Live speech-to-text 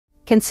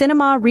Can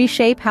cinema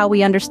reshape how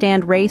we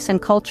understand race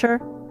and culture?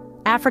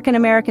 African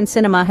American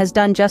cinema has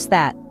done just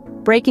that,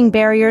 breaking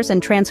barriers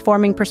and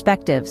transforming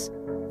perspectives.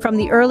 From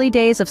the early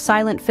days of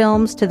silent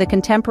films to the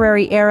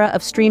contemporary era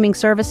of streaming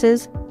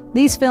services,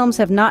 these films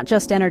have not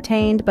just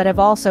entertained but have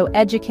also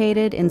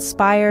educated,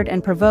 inspired,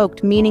 and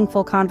provoked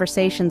meaningful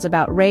conversations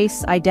about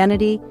race,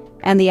 identity,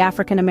 and the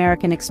African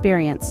American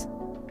experience.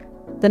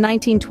 The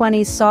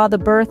 1920s saw the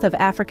birth of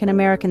African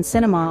American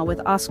cinema with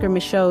Oscar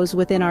Micheaux's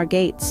Within Our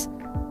Gates.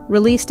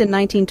 Released in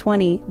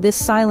 1920, this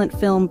silent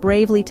film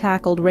bravely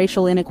tackled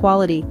racial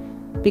inequality,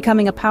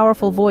 becoming a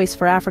powerful voice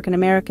for African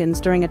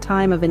Americans during a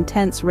time of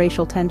intense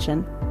racial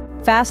tension.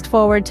 Fast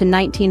forward to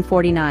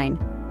 1949.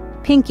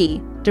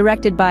 Pinky,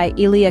 directed by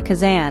Elia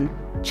Kazan,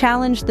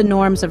 challenged the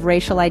norms of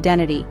racial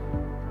identity.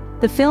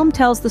 The film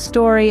tells the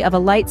story of a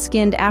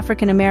light-skinned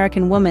African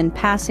American woman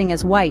passing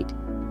as white,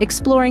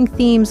 exploring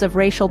themes of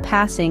racial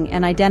passing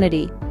and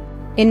identity.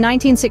 In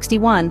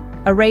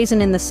 1961, A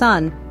Raisin in the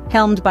Sun,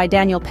 helmed by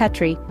Daniel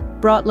Petrie,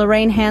 brought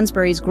Lorraine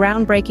Hansberry's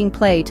groundbreaking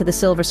play to the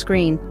silver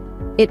screen.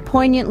 It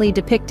poignantly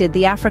depicted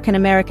the African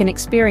American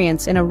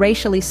experience in a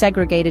racially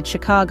segregated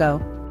Chicago.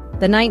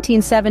 The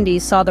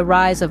 1970s saw the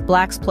rise of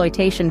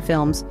blaxploitation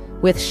films,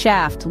 with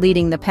Shaft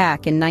leading the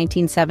pack in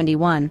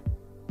 1971.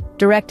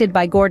 Directed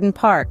by Gordon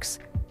Parks,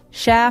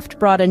 Shaft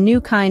brought a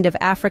new kind of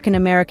African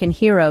American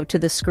hero to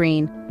the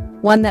screen,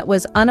 one that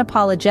was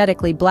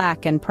unapologetically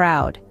black and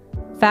proud.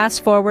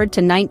 Fast forward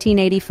to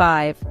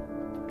 1985.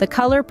 The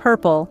Color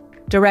Purple,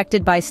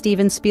 directed by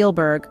Steven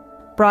Spielberg,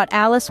 brought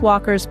Alice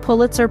Walker's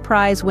Pulitzer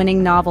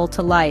Prize-winning novel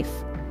to life.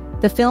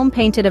 The film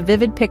painted a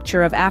vivid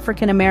picture of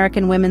African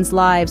American women's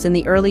lives in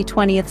the early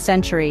 20th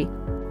century.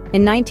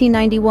 In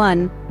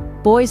 1991,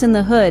 Boys in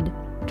the Hood,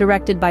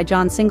 directed by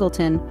John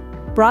Singleton,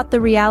 brought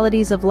the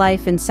realities of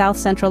life in South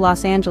Central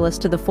Los Angeles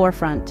to the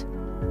forefront.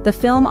 The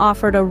film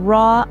offered a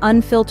raw,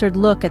 unfiltered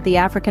look at the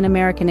African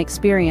American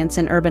experience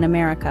in urban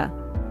America.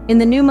 In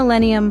the new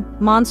millennium,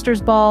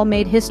 Monsters Ball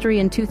made history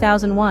in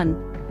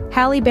 2001.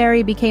 Halle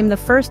Berry became the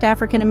first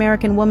African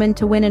American woman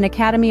to win an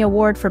Academy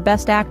Award for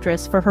Best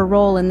Actress for her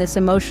role in this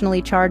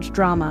emotionally charged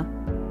drama.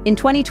 In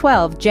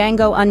 2012,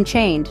 Django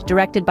Unchained,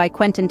 directed by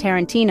Quentin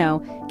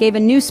Tarantino, gave a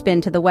new spin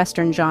to the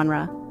Western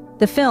genre.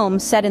 The film,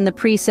 set in the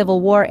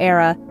pre-Civil War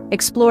era,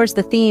 explores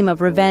the theme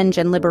of revenge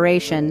and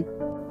liberation.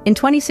 In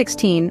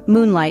 2016,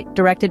 Moonlight,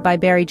 directed by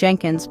Barry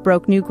Jenkins,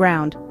 broke new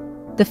ground.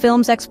 The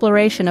film's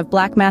exploration of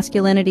black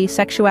masculinity,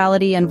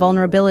 sexuality, and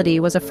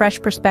vulnerability was a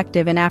fresh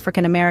perspective in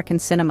African American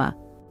cinema.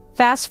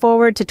 Fast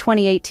forward to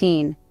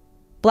 2018.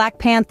 Black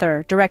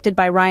Panther, directed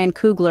by Ryan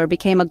Coogler,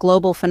 became a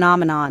global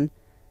phenomenon.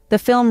 The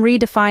film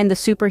redefined the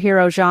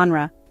superhero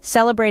genre,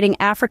 celebrating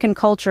African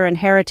culture and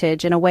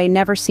heritage in a way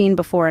never seen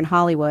before in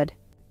Hollywood.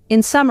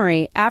 In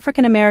summary,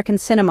 African American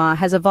cinema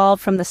has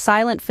evolved from the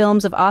silent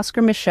films of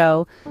Oscar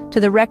Micheaux to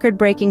the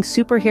record-breaking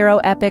superhero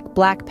epic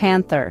Black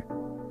Panther.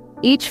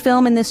 Each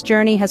film in this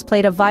journey has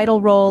played a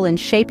vital role in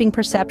shaping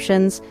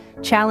perceptions,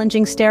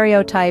 challenging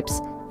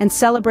stereotypes, and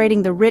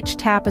celebrating the rich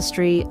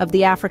tapestry of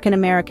the African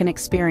American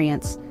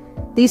experience.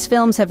 These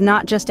films have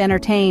not just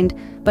entertained,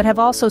 but have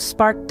also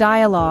sparked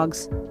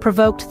dialogues,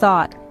 provoked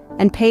thought,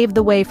 and paved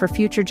the way for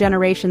future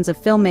generations of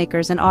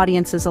filmmakers and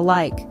audiences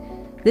alike.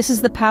 This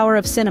is the power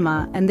of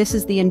cinema, and this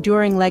is the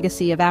enduring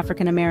legacy of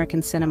African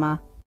American cinema.